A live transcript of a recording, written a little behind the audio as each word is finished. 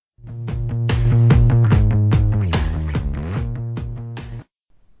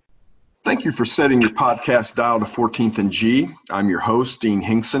Thank you for setting your podcast dial to 14th and G. I'm your host, Dean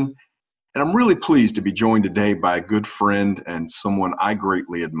Hinkson, and I'm really pleased to be joined today by a good friend and someone I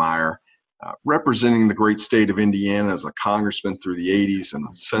greatly admire, representing the great state of Indiana as a congressman through the 80s and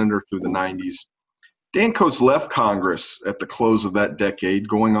a senator through the 90s. Dan Coats left Congress at the close of that decade,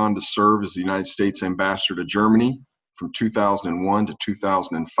 going on to serve as the United States ambassador to Germany from 2001 to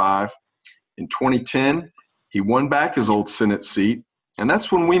 2005. In 2010, he won back his old Senate seat, and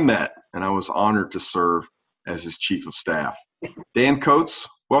that's when we met, and I was honored to serve as his chief of staff. Dan Coats,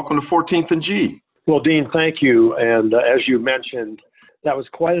 welcome to 14th and G. Well, Dean, thank you. And as you mentioned, that was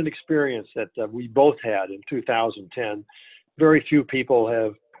quite an experience that we both had in 2010. Very few people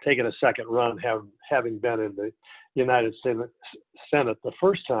have taken a second run, having been in the United Senate the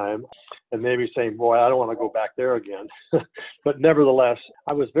first time, and maybe saying, boy, I don't want to go back there again. But nevertheless,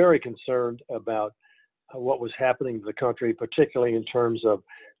 I was very concerned about what was happening to the country, particularly in terms of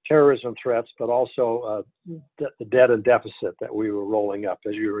terrorism threats, but also the debt and deficit that we were rolling up.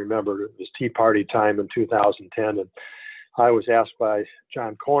 As you remember, it was Tea Party time in 2010, and I was asked by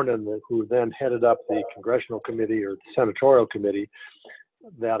John Cornyn, who then headed up the Congressional Committee or the Senatorial Committee,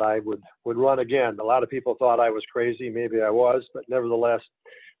 that I would run again. A lot of people thought I was crazy. Maybe I was, but nevertheless,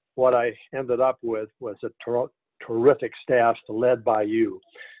 what I ended up with was a terrific staff led by you.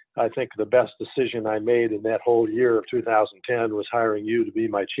 I think the best decision I made in that whole year of 2010 was hiring you to be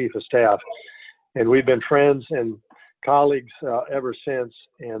my chief of staff. And we've been friends and colleagues ever since.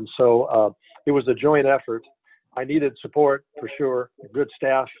 And so it was a joint effort. I needed support for sure, good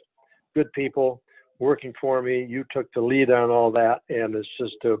staff, good people working for me. You took the lead on all that. And it's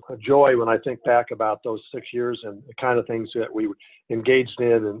just a joy when I think back about those 6 years and the kind of things that we engaged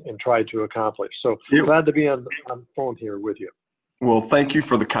in and tried to accomplish. So glad to be on the phone here with you. Well, thank you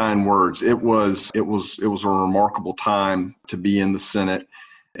for the kind words. It was a remarkable time to be in the Senate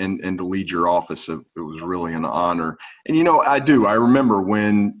and to lead your office. It was really an honor. And I remember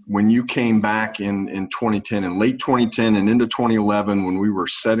when you came back in 2010, in late 2010 and into 2011, when we were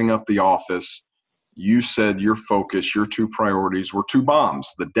setting up the office, you said your focus, your two priorities were two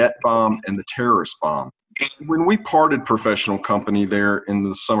bombs, the debt bomb and the terrorist bomb. When we parted professional company there in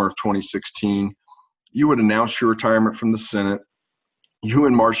the summer of 2016, you would announce your retirement from the Senate. You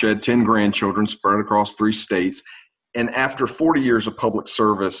and Marcia had 10 grandchildren spread across 3 states. And after 40 years of public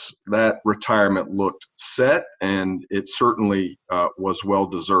service, that retirement looked set, and it certainly was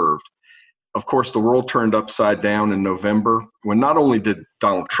well-deserved. Of course, the world turned upside down in November when not only did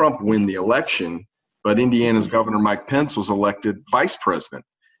Donald Trump win the election, but Indiana's Governor Mike Pence was elected vice president.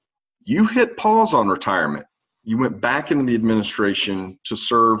 You hit pause on retirement. You went back into the administration to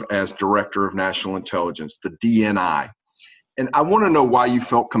serve as Director of National Intelligence, the DNI. And I want to know why you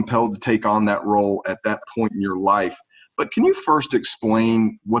felt compelled to take on that role at that point in your life. But can you first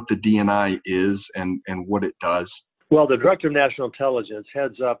explain what the DNI is and what it does? Well, the Director of National Intelligence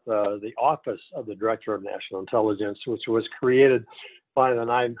heads up the Office of the Director of National Intelligence, which was created by the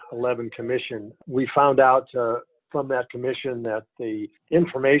 9/11 Commission. We found out from that commission that the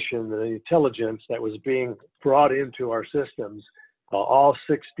information, the intelligence that was being brought into our systems, all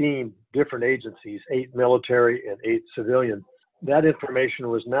 16 different agencies, 8 military and 8 civilian, that information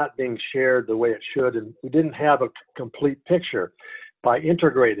was not being shared the way it should, and we didn't have a complete picture. By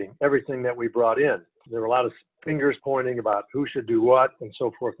integrating everything that we brought in, there were a lot of fingers pointing about who should do what and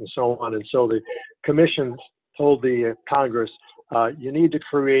so forth and so on. And so the commission told the Congress, you need to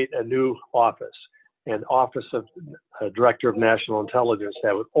create a new office, an Office of Director of National Intelligence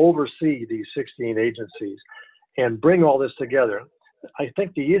that would oversee these 16 agencies and bring all this together. I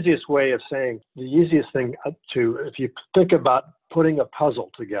think the easiest thing if you think about putting a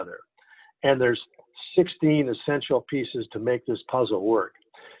puzzle together, and there's 16 essential pieces to make this puzzle work.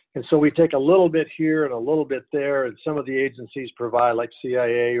 And so we take a little bit here and a little bit there, and some of the agencies provide, like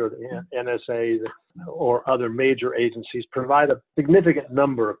CIA or the NSA or other major agencies, provide a significant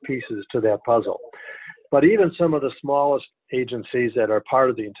number of pieces to that puzzle. But even some of the smallest agencies that are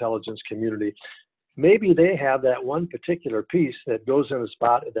part of the intelligence community, maybe they have that one particular piece that goes in a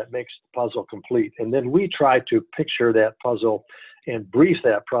spot that makes the puzzle complete. And then we try to picture that puzzle and brief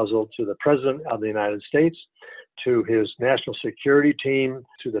that puzzle to the President of the United States, to his national security team,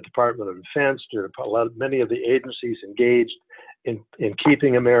 to the Department of Defense, to many of the agencies engaged in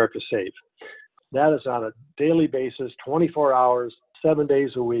keeping America safe. That is on a daily basis, 24 hours, 7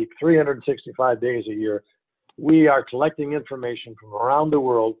 days a week, 365 days a year. We are collecting information from around the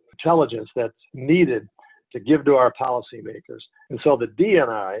world, intelligence that's needed to give to our policymakers. And so the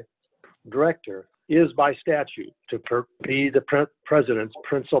DNI director is by statute to be the president's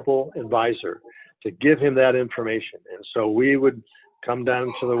principal advisor, to give him that information. And so we would come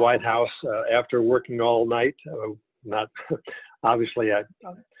down to the White House after working all night. Not obviously, I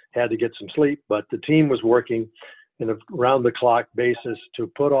had to get some sleep, but the team was working in a round-the-clock basis to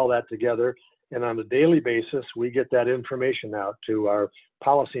put all that together. And on a daily basis, we get that information out to our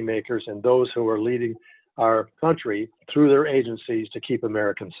policymakers and those who are leading our country through their agencies to keep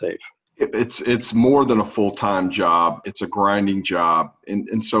Americans safe. It's more than a full-time job. It's a grinding job.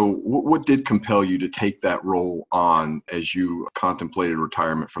 And so what did compel you to take that role on as you contemplated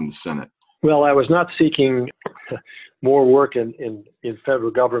retirement from the Senate? Well, I was not seeking more work in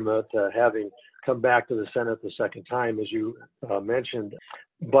federal government, having come back to the Senate the second time, as you mentioned.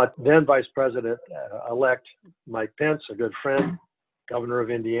 But then Vice President-elect Mike Pence, a good friend, governor of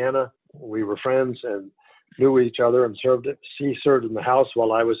Indiana, we were friends and knew each other and he served in the House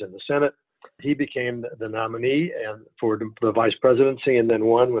while I was in the Senate. He became the nominee and for the vice presidency and then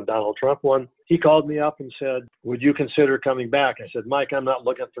won when Donald Trump won. He called me up and said, would you consider coming back? I said, Mike, I'm not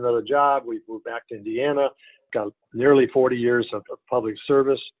looking for another job. We've moved back to Indiana, got nearly 40 years of public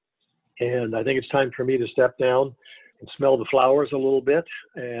service. And I think it's time for me to step down and smell the flowers a little bit.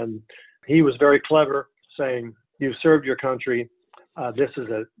 And he was very clever, saying, you've served your country. This is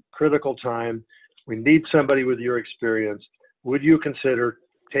a critical time. We need somebody with your experience. Would you consider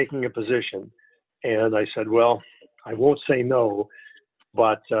taking a position? And I said, well, I won't say no.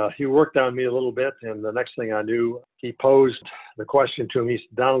 But he worked on me a little bit. And the next thing I knew, he posed the question to me. He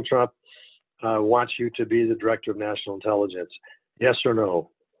said, Donald Trump wants you to be the Director of National Intelligence. Yes or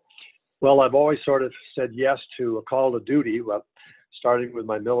no? Well, I've always sort of said yes to a call to duty, starting with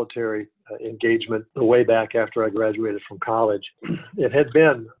my military engagement way back after I graduated from college. It had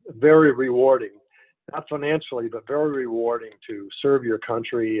been very rewarding, not financially, but very rewarding to serve your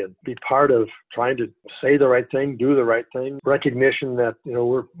country and be part of trying to say the right thing, do the right thing, recognition that,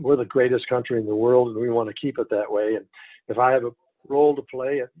 we're the greatest country in the world and we want to keep it that way. And if I have a role to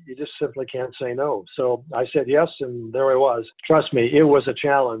play, you just simply can't say no. So I said yes, and there I was. Trust me, it was a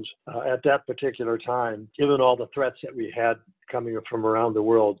challenge at that particular time, given all the threats that we had coming from around the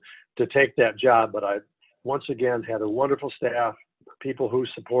world, to take that job. But I, once again, had a wonderful staff, people who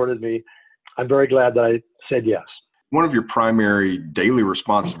supported me. I'm very glad that I said yes. One of your primary daily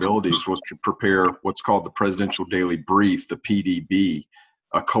responsibilities was to prepare what's called the Presidential Daily Brief, the PDB,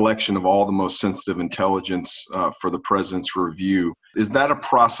 a collection of all the most sensitive intelligence for the president's review. Is that a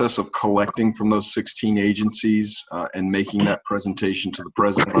process of collecting from those 16 agencies and making that presentation to the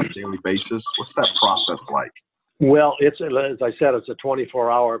president on a daily basis? What's that process like? Well, as I said, it's a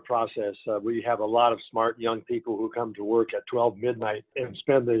 24-hour process. We have a lot of smart young people who come to work at 12 midnight and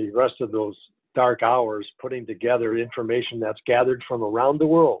spend the rest of those dark hours putting together information that's gathered from around the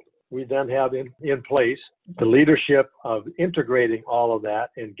world. We then have in place the leadership of integrating all of that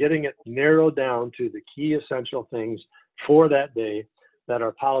and getting it narrowed down to the key essential things for that day that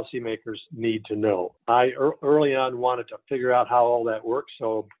our policymakers need to know. I early on wanted to figure out how all that works,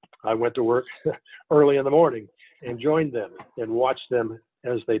 so I went to work early in the morning and joined them and watched them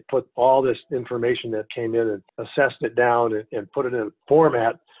as they put all this information that came in and assessed it down and put it in a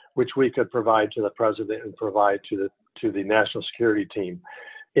format which we could provide to the president and provide to the national security team.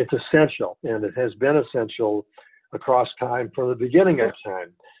 It's essential, and it has been essential across time from the beginning of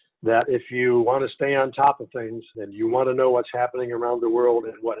time, that if you want to stay on top of things and you want to know what's happening around the world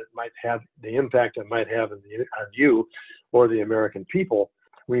and what it might have, the impact it might have on you or the American people,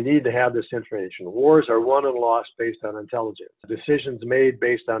 we need to have this information. Wars are won and lost based on intelligence. Decisions made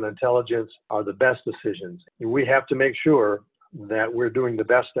based on intelligence are the best decisions. We have to make sure that we're doing the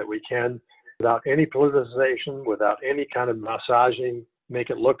best that we can without any politicization, without any kind of massaging, make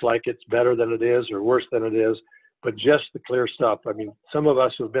it look like it's better than it is or worse than it is, but just the clear stuff. I mean, some of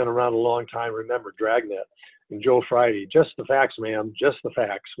us who've been around a long time remember Dragnet and Joe Friday. Just the facts, ma'am, just the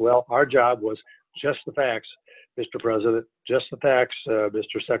facts. Well, our job was just the facts, Mr. President, just the facts,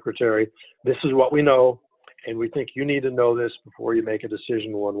 Mr. Secretary. This is what we know, and we think you need to know this before you make a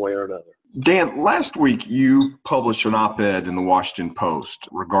decision one way or another. Dan, last week you published an op-ed in the Washington Post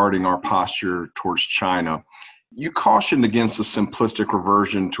regarding our posture towards China. You cautioned against a simplistic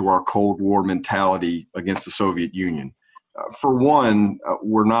reversion to our Cold War mentality against the Soviet Union. For one,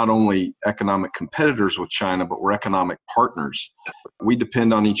 we're not only economic competitors with China, but we're economic partners. We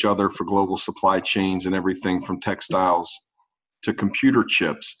depend on each other for global supply chains and everything from textiles to computer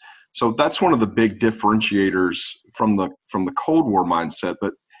chips. So that's one of the big differentiators from the Cold War mindset.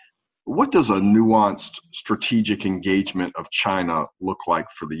 But what does a nuanced strategic engagement of China look like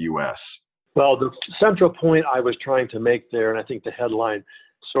for the U.S.? Well, the central point I was trying to make there, and I think the headline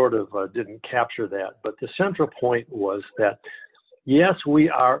sort of didn't capture that, but the central point was that, yes, we're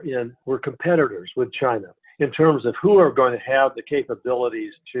competitors with China in terms of who are going to have the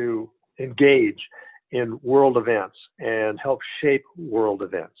capabilities to engage in world events and help shape world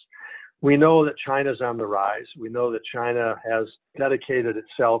events. We know that China's on the rise. We know that China has dedicated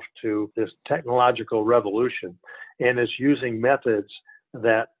itself to this technological revolution and is using methods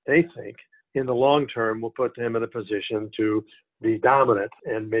that they think in the long term will put them in a position to be dominant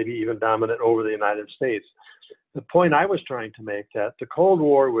and maybe even dominant over the United States. The point I was trying to make that the Cold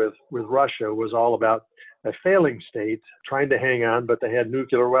War with Russia was all about a failing state trying to hang on, but they had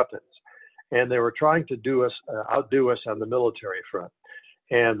nuclear weapons. And they were trying to outdo us on the military front.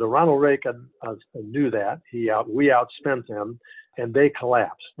 And Ronald Reagan knew that. We outspent them, and they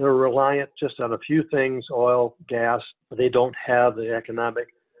collapsed. They're reliant just on a few things, oil, gas. They don't have the economic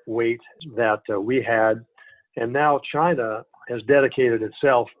weight that we had. And now China has dedicated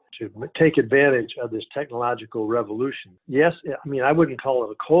itself to take advantage of this technological revolution. Yes, I mean, I wouldn't call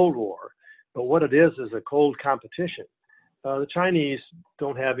it a Cold War, but what it is a cold competition. The Chinese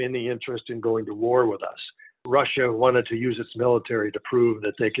don't have any interest in going to war with us. Russia wanted to use its military to prove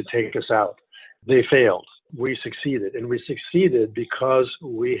that they could take us out. They failed. We succeeded. And we succeeded because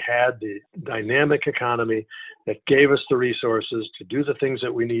we had the dynamic economy that gave us the resources to do the things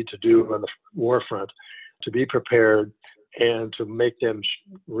that we need to do on the war front, to be prepared, and to make them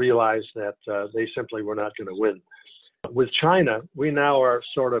realize that they simply were not going to win. With China, we now are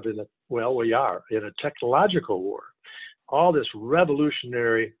sort of we are in a technological war. All this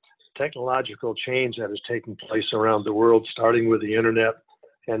revolutionary technological change that is taking place around the world, starting with the internet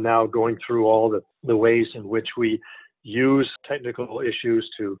and now going through all the ways in which we use technical issues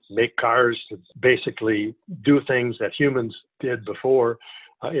to make cars, to basically do things that humans did before.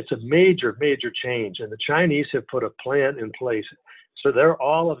 It's a major, major change. And the Chinese have put a plan in place. So they're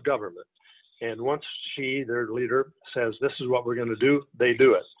all of government. And once Xi, their leader, says, this is what we're going to do, they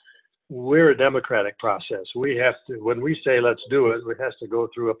do it. We're a democratic process. We have to, when we say let's do it, it has to go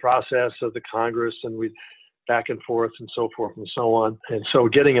through a process of the Congress, and we back and forth and so forth and so on. And so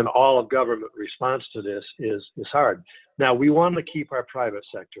getting an all of government response to this is hard. Now, we want to keep our private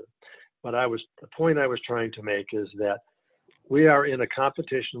sector, but the point I was trying to make is that we are in a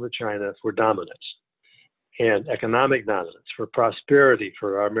competition with China for dominance and economic dominance, for prosperity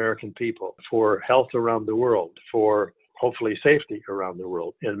for our American people, for health around the world, for hopefully safety around the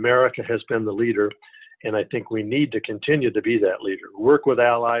world. And America has been the leader, and I think we need to continue to be that leader. Work with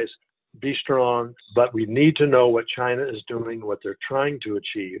allies, be strong, but we need to know what China is doing, what they're trying to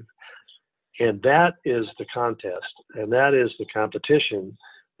achieve. And that is the contest, and that is the competition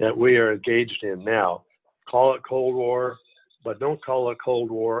that we are engaged in now. Call it Cold War, but don't call it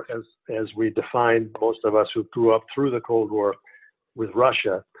Cold War as we define, most of us who grew up through the Cold War with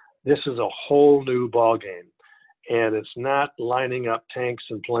Russia. This is a whole new ballgame. And it's not lining up tanks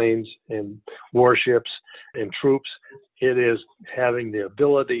and planes and warships and troops. It is having the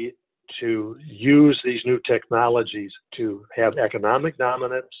ability to use these new technologies to have economic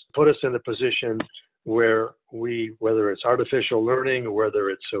dominance, put us in a position where whether it's artificial learning, or whether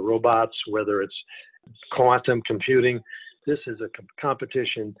it's robots, whether it's quantum computing, this is a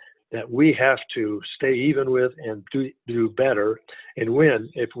competition that we have to stay even with and do better and win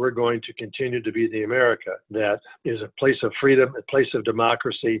if we're going to continue to be the America that is a place of freedom, a place of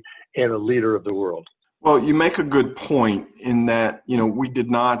democracy, and a leader of the world. Well, you make a good point in that, we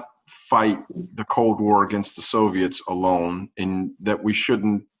did not fight the Cold War against the Soviets alone, and that we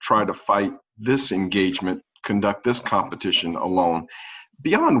shouldn't try to fight this engagement, conduct this competition alone.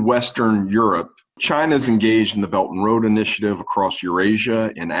 Beyond Western Europe, China is engaged in the Belt and Road Initiative across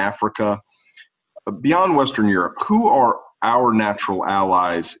Eurasia and Africa. Beyond Western Europe, who are our natural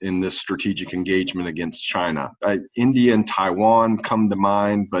allies in this strategic engagement against China? India and Taiwan come to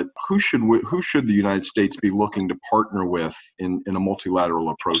mind, but who should the United States be looking to partner with in a multilateral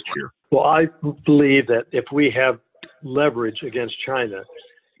approach here? Well, I believe that if we have leverage against China,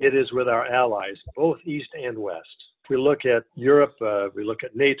 it is with our allies, both East and West. If we look at Europe, we look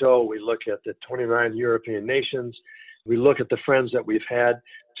at NATO, we look at the 29 European nations, we look at the friends that we've had.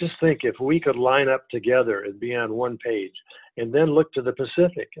 Just think if we could line up together and be on one page, and then look to the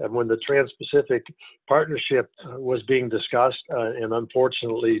Pacific. And when the Trans-Pacific Partnership was being discussed and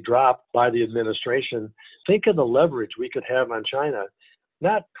unfortunately dropped by the administration, think of the leverage we could have on China,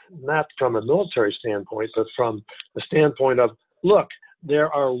 not from a military standpoint, but from the standpoint of, look,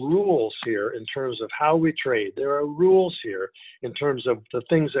 there are rules here in terms of how we trade. There are rules here in terms of the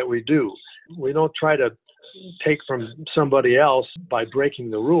things that we do. We don't try to take from somebody else by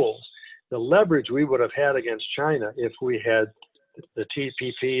breaking the rules. The leverage we would have had against China if we had the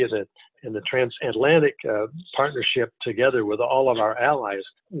TPP and the transatlantic partnership together with all of our allies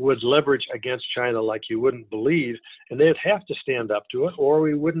would leverage against China like you wouldn't believe, and they'd have to stand up to it or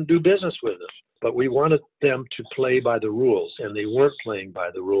we wouldn't do business with them. But we wanted them to play by the rules, and they weren't playing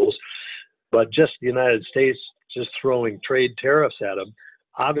by the rules. But just the United States just throwing trade tariffs at them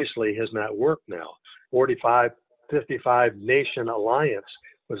obviously has not worked now. 55 nation alliance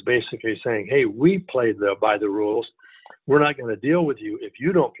was basically saying, hey, we played by the rules. We're not going to deal with you if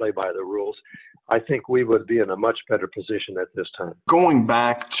you don't play by the rules. I think we would be in a much better position at this time. Going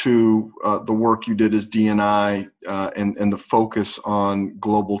back to the work you did as DNI and the focus on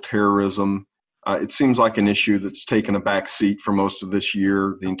global terrorism, it seems like an issue that's taken a back seat for most of this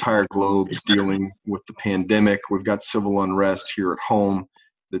year. The entire globe's dealing with the pandemic. We've got civil unrest here at home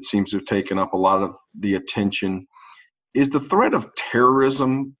that seems to have taken up a lot of the attention. Is the threat of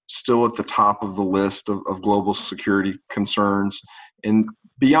terrorism still at the top of the list of global security concerns? And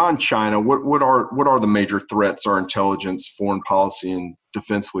beyond China, what are the major threats our intelligence, foreign policy, and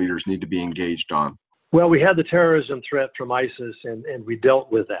defense leaders need to be engaged on? Well, we had the terrorism threat from ISIS, and we dealt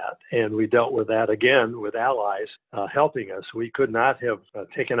with that. And we dealt with that again with allies helping us. We could not have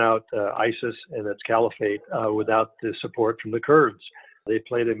taken out ISIS and its caliphate without the support from the Kurds. They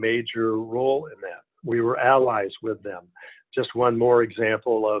played a major role in that. We were allies with them. Just one more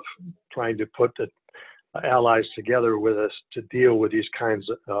example of trying to put the allies together with us to deal with these kinds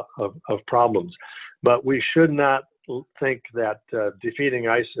of problems. But we should not think that defeating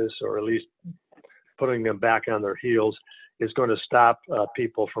ISIS, or at least putting them back on their heels, is going to stop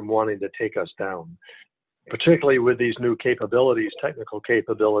people from wanting to take us down, particularly with these new capabilities, technical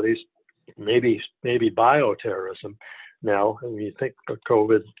capabilities, maybe bioterrorism. Now, when you think of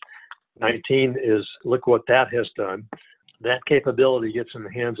COVID-19 look what that has done. That capability gets in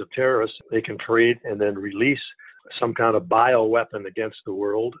the hands of terrorists. They can create and then release some kind of bioweapon against the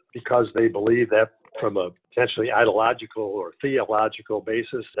world because they believe that from a potentially ideological or theological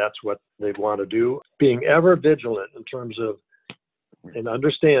basis, that's what they want to do. Being ever vigilant in terms of and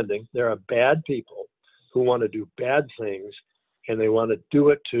understanding there are bad people who want to do bad things, and they want to do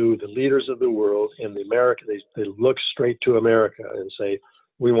it to the leaders of the world. And they look straight to America and say,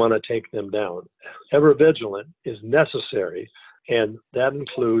 we want to take them down. Ever vigilant is necessary, and that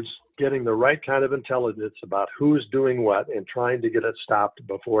includes getting the right kind of intelligence about who's doing what and trying to get it stopped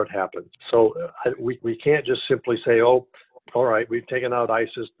before it happens. So we can't just simply say, oh, all right, we've taken out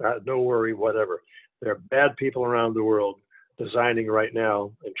ISIS, no worry, whatever. There are bad people around the world designing right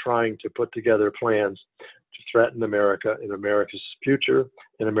now and trying to put together plans to threaten America and America's future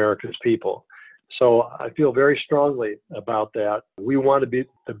and America's people. So I feel very strongly about that. We want to be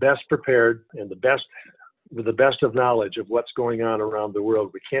the best prepared and with the best of knowledge of what's going on around the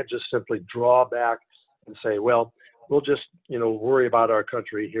world. We can't just simply draw back and say, well, we'll just, worry about our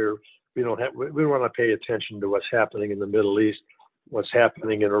country here. We don't want to pay attention to what's happening in the Middle East, what's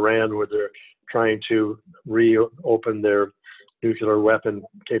happening in Iran, where they're trying to reopen their nuclear weapon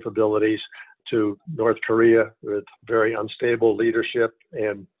capabilities, to North Korea with very unstable leadership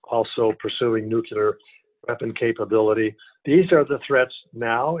and also pursuing nuclear weapon capability. These are the threats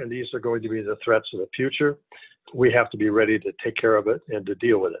now, and these are going to be the threats of the future. We have to be ready to take care of it and to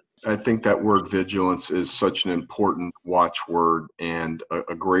deal with it. I think that word vigilance is such an important watchword and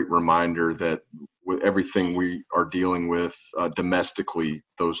a great reminder that with everything we are dealing with domestically,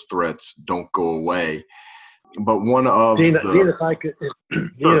 those threats don't go away. But one of Dean, if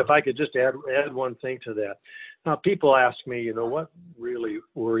I could just add one thing to that. Now, people ask me, what really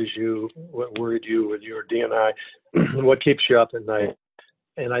worries you? What worried you with your DNI? What keeps you up at night?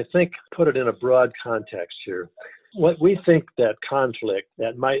 And I think put it in a broad context here. What we think that conflict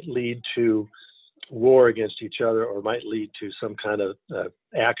that might lead to war against each other or might lead to some kind of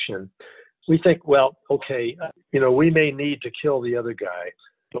action, we think, well, okay, we may need to kill the other guy,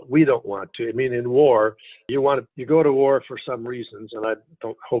 but we don't want to. I mean, in war, you go to war for some reasons, and I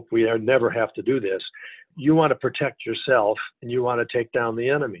don't hope we never have to do this. You want to protect yourself, and you want to take down the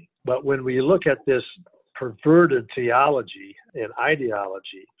enemy. But when we look at this perverted theology and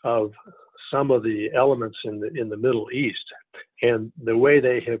ideology of some of the elements in the Middle East and the way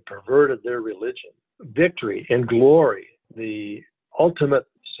they have perverted their religion, victory and glory, the ultimate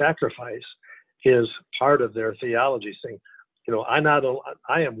sacrifice is part of their theology, saying,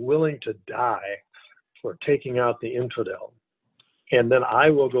 I am willing to die for taking out the infidel, and then I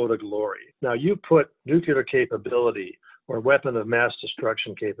will go to glory. Now, you put nuclear capability or weapon of mass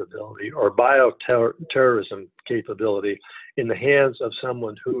destruction capability or bioterrorism capability in the hands of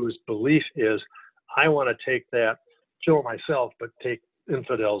someone whose belief is, I want to take that, kill myself, but take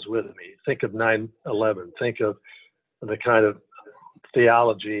infidels with me. Think of 9/11. Think of the kind of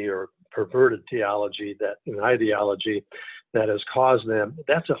theology or perverted theology, that an ideology that has caused them.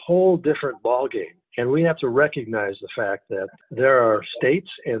 That's a whole different ballgame. And we have to recognize the fact that there are states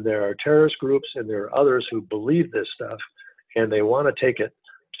and there are terrorist groups and there are others who believe this stuff, and they want to take it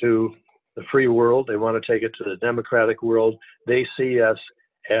to the free world. They want to take it to the democratic world. They see us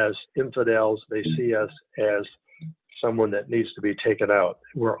as infidels. They see us as someone that needs to be taken out.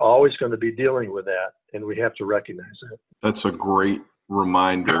 We're always going to be dealing with that, and we have to recognize that. That's a great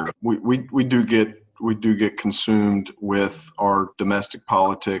reminder. We do get consumed with our domestic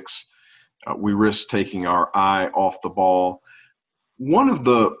politics. We risk taking our eye off the ball. One of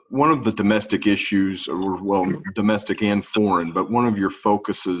the domestic issues, or well, domestic and foreign, but one of your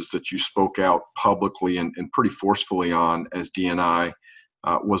focuses that you spoke out publicly and pretty forcefully on as DNI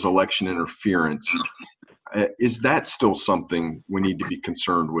was election interference. Is that still something we need to be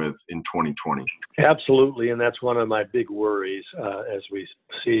concerned with in 2020? Absolutely, and that's one of my big worries as we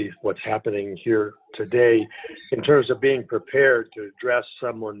see what's happening here today in terms of being prepared to address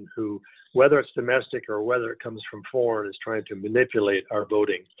someone who, whether it's domestic or whether it comes from foreign, is trying to manipulate our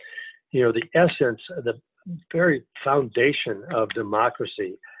voting. You know, the essence, the very foundation of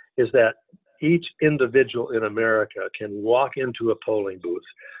democracy is that each individual in America can walk into a polling booth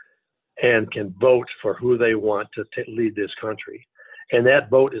and can vote for who they want to lead this country. And that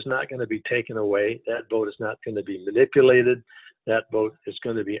vote is not going to be taken away. That vote is not going to be manipulated. That vote is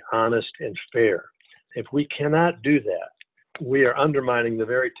going to be honest and fair. If we cannot do that, we are undermining the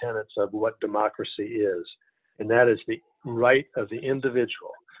very tenets of what democracy is. And that is the right of the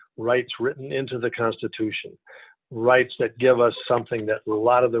individual, rights written into the Constitution, rights that give us something that a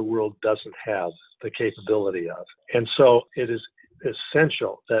lot of the world doesn't have the capability of. And so it is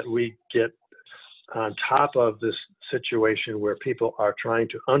essential that we get on top of this situation where people are trying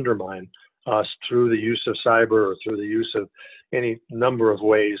to undermine us through the use of cyber or through the use of any number of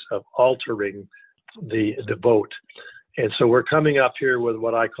ways of altering the vote. And so we're coming up here with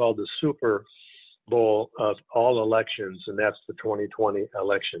what I call the Super Bowl of all elections, and that's the 2020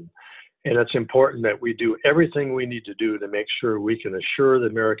 election. And it's important that we do everything we need to do to make sure we can assure the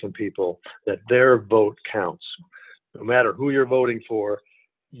American people that their vote counts. No matter who you're voting for,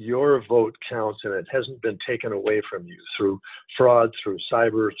 your vote counts, and it hasn't been taken away from you through fraud, through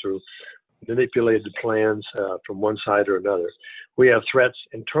cyber, through manipulated plans from one side or another. We have threats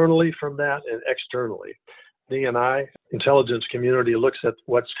internally from that and externally. DNI intelligence community looks at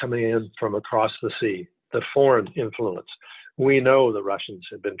what's coming in from across the sea, the foreign influence. We know the Russians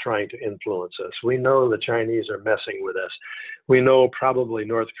have been trying to influence us. We know the Chinese are messing with us. We know probably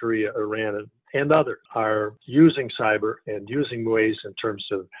North Korea, Iran, and others are using cyber and using ways in terms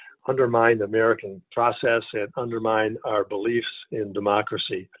of undermine the American process and undermine our beliefs in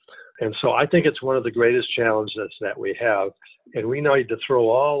democracy. And so I think it's one of the greatest challenges that we have. And we need to throw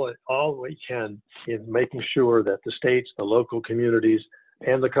all we can in making sure that the states, the local communities,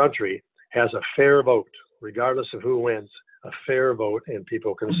 and the country has a fair vote, regardless of who wins, a fair vote. And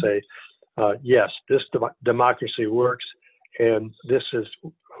people can say, yes, this democracy works, and this is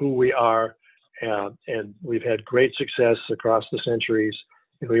who we are. And we've had great success across the centuries,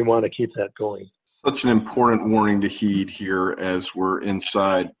 and we want to keep that going. Such an important warning to heed here as we're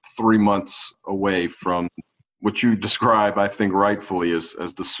inside 3 months away from what you describe, I think rightfully, as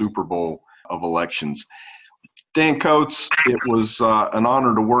the Super Bowl of elections. Dan Coats, it was an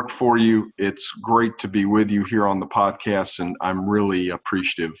honor to work for you. It's great to be with you here on the podcast, and I'm really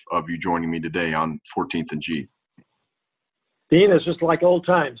appreciative of you joining me today on 14th and G. Dean, it's just like old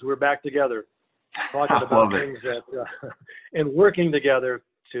times. We're back together, talking about things that, and working together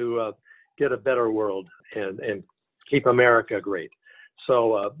to get a better world and keep America great.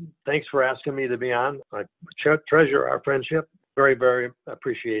 So thanks for asking me to be on. I treasure our friendship. Very, very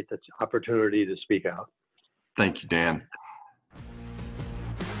appreciate the opportunity to speak out. Thank you, Dan.